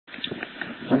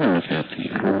going to look at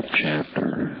the fourth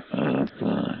chapter of,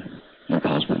 and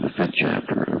possibly the fifth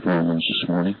chapter of Romans this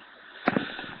morning.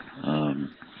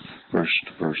 First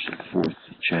verse of the fourth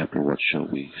chapter, what shall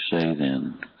we say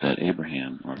then that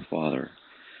Abraham, our father,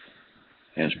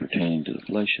 as pertaining to the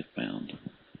flesh hath found?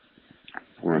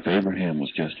 For if Abraham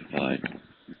was justified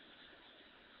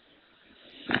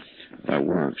by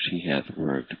works, he hath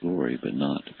worked glory, but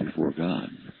not before God.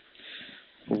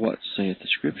 For what saith the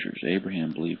Scriptures?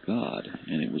 Abraham believed God,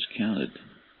 and it was counted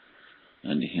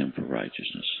unto him for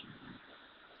righteousness.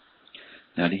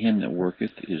 Now to him that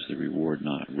worketh is the reward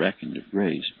not reckoned of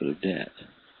grace, but of debt.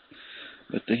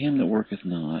 But to him that worketh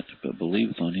not, but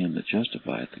believeth on him that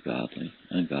justifieth the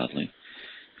ungodly,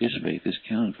 his faith is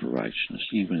counted for righteousness,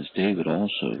 even as David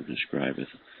also describeth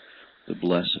the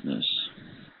blessedness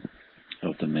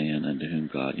of the man unto whom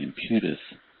God imputeth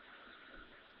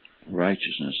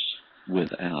righteousness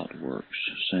without works,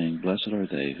 saying, Blessed are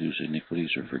they whose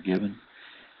iniquities are forgiven,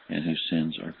 and whose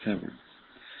sins are covered.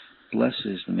 Blessed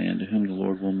is the man to whom the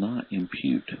Lord will not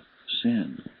impute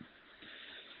sin.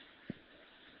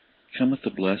 Cometh the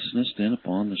blessedness then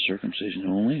upon the circumcision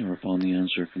only, or upon the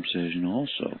uncircumcision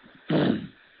also?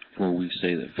 For we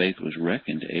say that faith was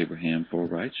reckoned to Abraham for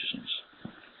righteousness.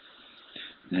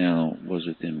 Now, was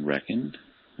it then reckoned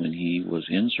when he was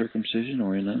in circumcision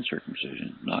or in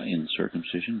uncircumcision? Not in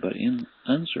circumcision, but in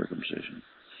uncircumcision.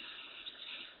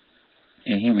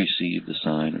 And he received the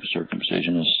sign of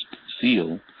circumcision, a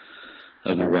seal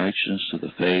of the righteousness of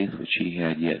the faith which he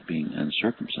had yet being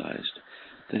uncircumcised,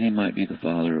 that he might be the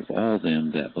father of all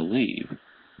them that believe,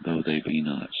 though they be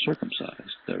not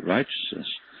circumcised, that righteousness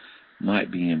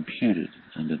might be imputed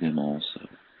unto them also.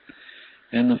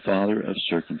 And the father of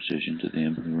circumcision to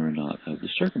them who are not of the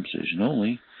circumcision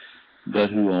only,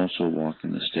 but who also walk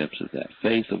in the steps of that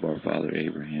faith of our father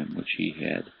Abraham, which he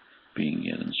had, being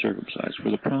yet uncircumcised.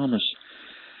 For the promise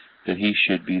that he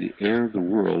should be the heir of the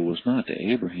world was not to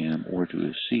Abraham or to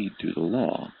his seed through the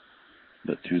law,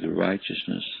 but through the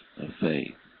righteousness of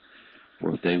faith.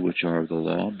 For if they which are of the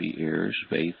law be heirs,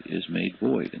 faith is made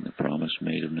void, and the promise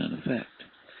made of none effect.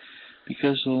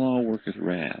 Because the law worketh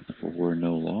wrath, for where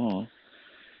no law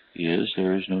is,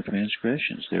 there is no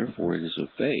transgressions. Therefore it is of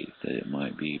faith, that it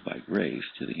might be by grace,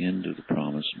 to the end of the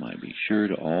promise might be sure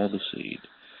to all the seed,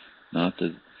 not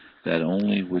that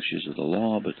only which is of the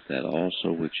law, but that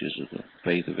also which is of the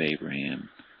faith of Abraham,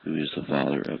 who is the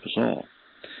father of us all.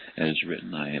 As is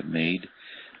written, I have made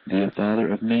thee a father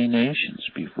of many nations,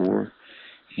 before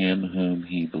him whom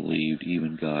he believed,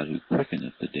 even God, who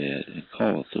quickeneth the dead, and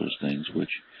calleth those things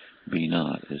which be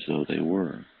not as though they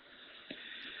were.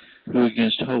 Who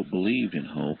against hope believed in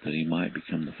hope, that he might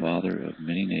become the father of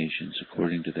many nations,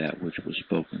 according to that which was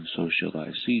spoken, so shall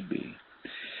thy seed be.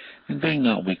 And being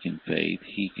not weak in faith,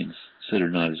 he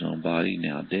considered not his own body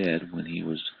now dead, when he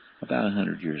was about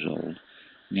 100 years old,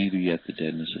 neither yet the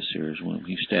deadness of Sarah's womb.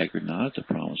 He staggered not at the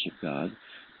promise of God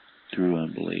through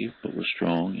unbelief, but was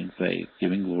strong in faith,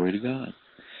 giving glory to God,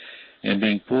 and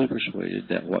being fully persuaded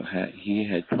that what he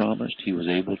had promised he was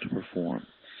able to perform.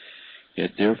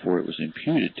 Yet therefore it was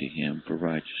imputed to him for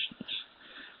righteousness.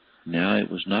 Now it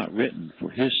was not written for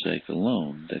his sake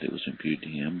alone that it was imputed to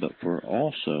him, but for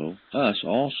us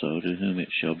also to whom it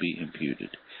shall be imputed,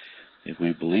 if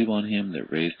we believe on him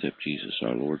that raised up Jesus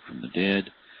our Lord from the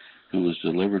dead, who was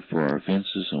delivered for our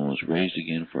offenses and was raised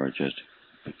again for our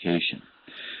justification.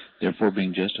 Therefore,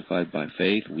 being justified by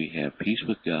faith, we have peace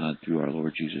with God through our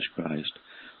Lord Jesus Christ,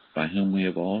 by whom we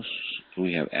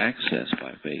have access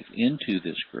by faith into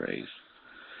this grace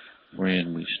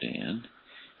wherein we stand,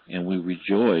 and we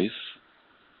rejoice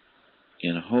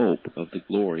in hope of the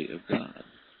glory of God.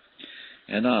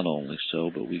 And not only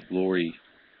so, but we glory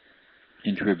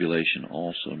in tribulation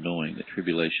also, knowing that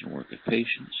tribulation worketh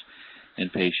patience,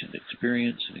 and patient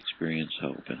experience, and experience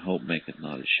hope. And hope maketh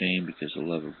not ashamed, because the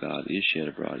love of God is shed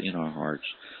abroad in our hearts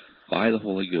by the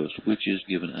Holy Ghost, which is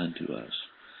given unto us.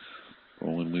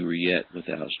 For when we were yet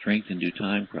without strength, in due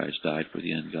time Christ died for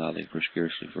the ungodly. For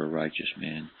scarcely for a righteous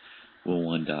man will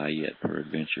one die, yet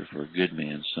peradventure for a good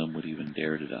man some would even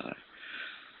dare to die.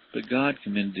 But God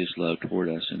commended his love toward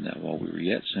us, in that while we were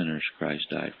yet sinners, Christ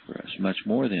died for us. Much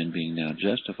more then, being now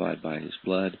justified by his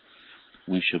blood,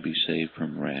 we shall be saved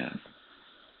from wrath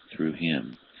through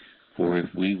him. For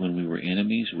if we, when we were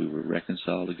enemies, we were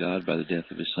reconciled to God by the death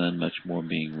of his Son, much more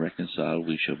being reconciled,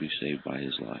 we shall be saved by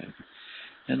his life.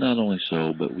 And not only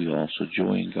so, but we also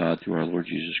joy in God through our Lord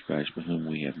Jesus Christ, by whom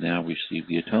we have now received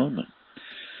the atonement.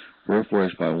 Wherefore,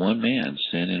 as by one man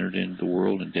sin entered into the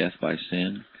world, and death by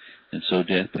sin, and so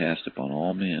death passed upon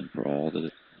all men, for all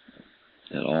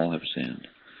that all have sinned.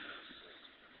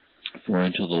 For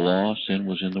until the law, sin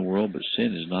was in the world, but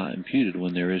sin is not imputed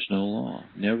when there is no law.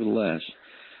 Nevertheless,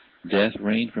 death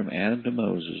reigned from Adam to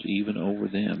Moses, even over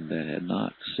them that had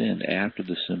not sinned after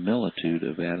the similitude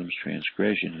of Adam's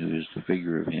transgression, who is the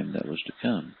figure of him that was to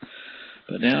come.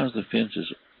 But now as the offense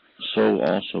is, so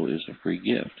also is the free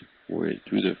gift. For it,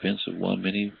 through the offense of one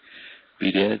many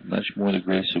be dead, much more the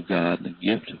grace of God and the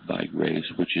gift by grace,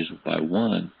 which is by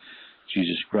one,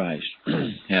 Jesus Christ,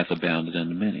 hath abounded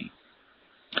unto many.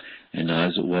 And not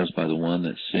as it was by the one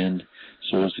that sinned,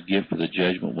 so as the gift for the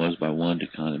judgment was by one to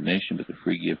condemnation, but the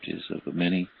free gift is of the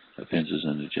many offenses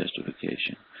unto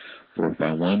justification. For if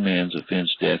by one man's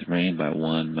offense death reigned, by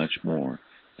one much more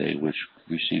they which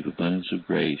receive abundance of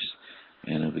grace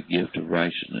and of the gift of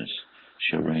righteousness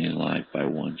shall reign in life by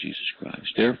one Jesus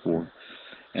Christ. Therefore,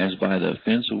 as by the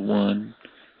offense of one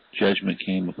judgment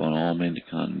came upon all men to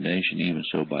condemnation, even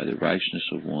so by the righteousness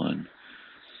of one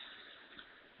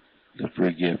the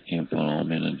free gift came upon all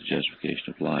men unto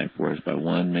justification of life. Whereas by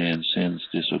one man's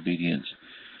disobedience,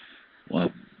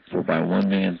 for by one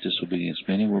man's disobedience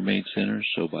many were made sinners,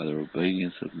 so by the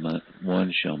obedience of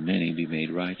one shall many be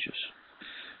made righteous.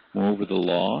 Moreover, the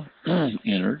law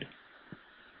entered,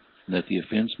 that the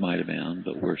offense might abound,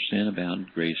 but where sin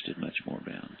abounded, grace did much more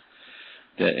abound.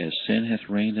 That as sin hath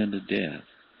reigned unto death,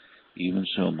 even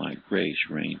so might grace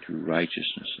reign through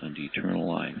righteousness unto eternal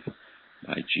life,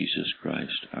 by Jesus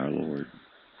Christ our Lord.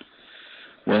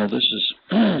 Well, this is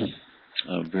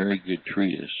a very good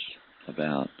treatise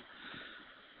about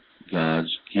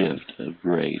God's gift of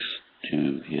grace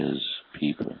to His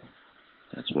people.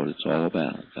 That's what it's all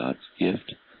about, God's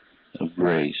gift of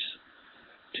grace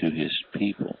to His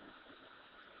people.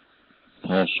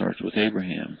 Paul starts with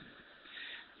Abraham,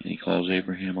 and he calls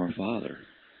Abraham our father.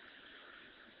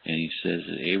 And he says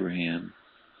that Abraham,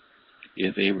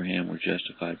 if Abraham were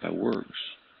justified by works,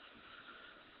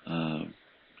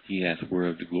 he hath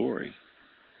whereof to glory,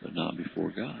 but not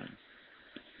before God.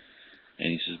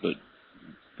 And he says, but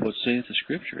what saith the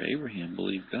Scripture? Abraham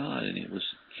believed God, and it was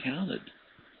counted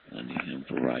unto him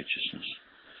for righteousness.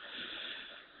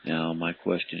 Now, my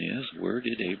question is, where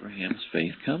did Abraham's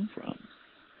faith come from?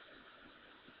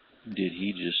 Did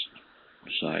he just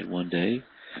decide one day,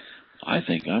 I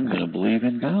think I'm going to believe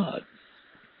in God?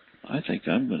 I think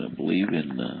I'm going to believe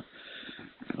in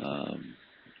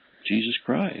Jesus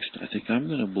Christ. I think I'm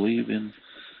going to believe in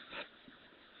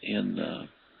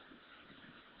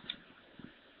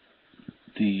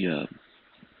the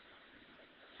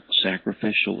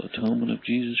sacrificial atonement of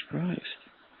Jesus Christ.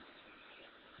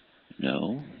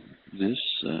 No, this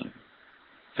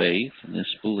faith and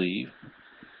this belief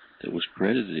that was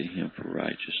credited to him for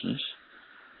righteousness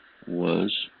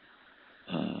was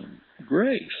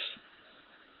grace.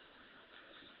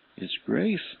 It's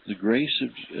grace, the grace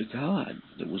of God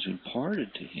that was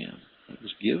imparted to him, that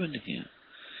was given to him.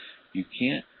 You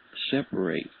can't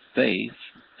separate faith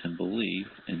and belief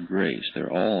and grace.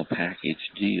 They're all a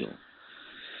package deal.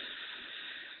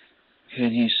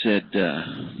 And he said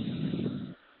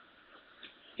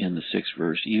in the 6th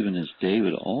verse, even as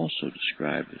David also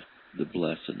described the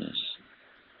blessedness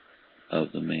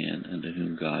of the man unto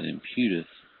whom God imputeth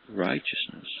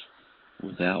righteousness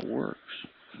without works.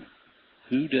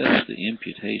 Who does the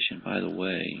imputation? By the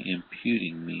way,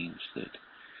 imputing means that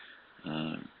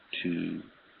to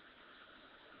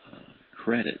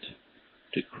credit,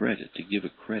 to give a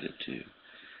credit to.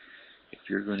 If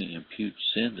you're going to impute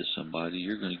sin to somebody,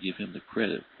 you're going to give him the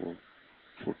credit for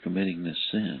committing this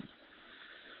sin.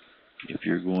 If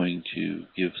you're going to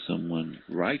give someone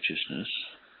righteousness,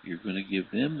 you're going to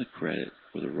give them the credit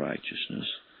for the righteousness.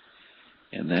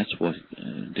 And that's what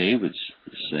David's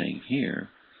saying here,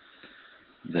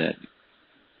 that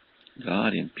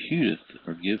God imputeth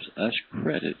or gives us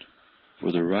credit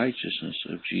for the righteousness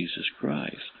of Jesus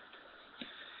Christ,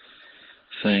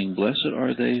 saying, blessed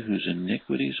are they whose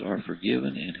iniquities are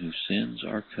forgiven and whose sins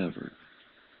are covered.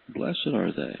 Blessed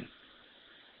are they.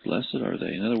 Blessed are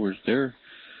they. In other words, they're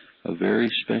a very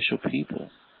special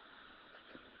people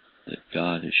that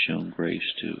God has shown grace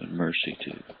to and mercy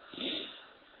to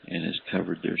and has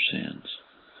covered their sins.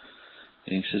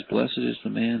 And he says, blessed is the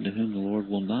man to whom the Lord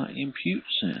will not impute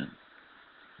sin.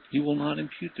 He will not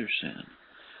impute their sin.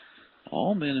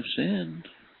 All men have sinned.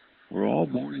 We're all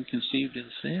born and conceived in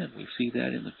sin. We see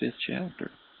that in the 5th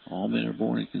chapter. All men are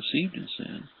born and conceived in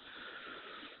sin.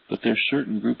 But there's a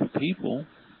certain group of people,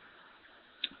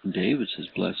 David says,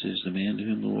 blessed is the man to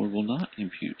whom the Lord will not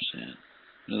impute sin.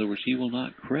 In other words, he will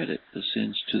not credit the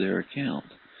sins to their account.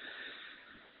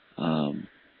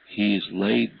 He has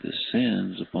laid the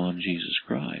sins upon Jesus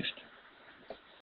Christ.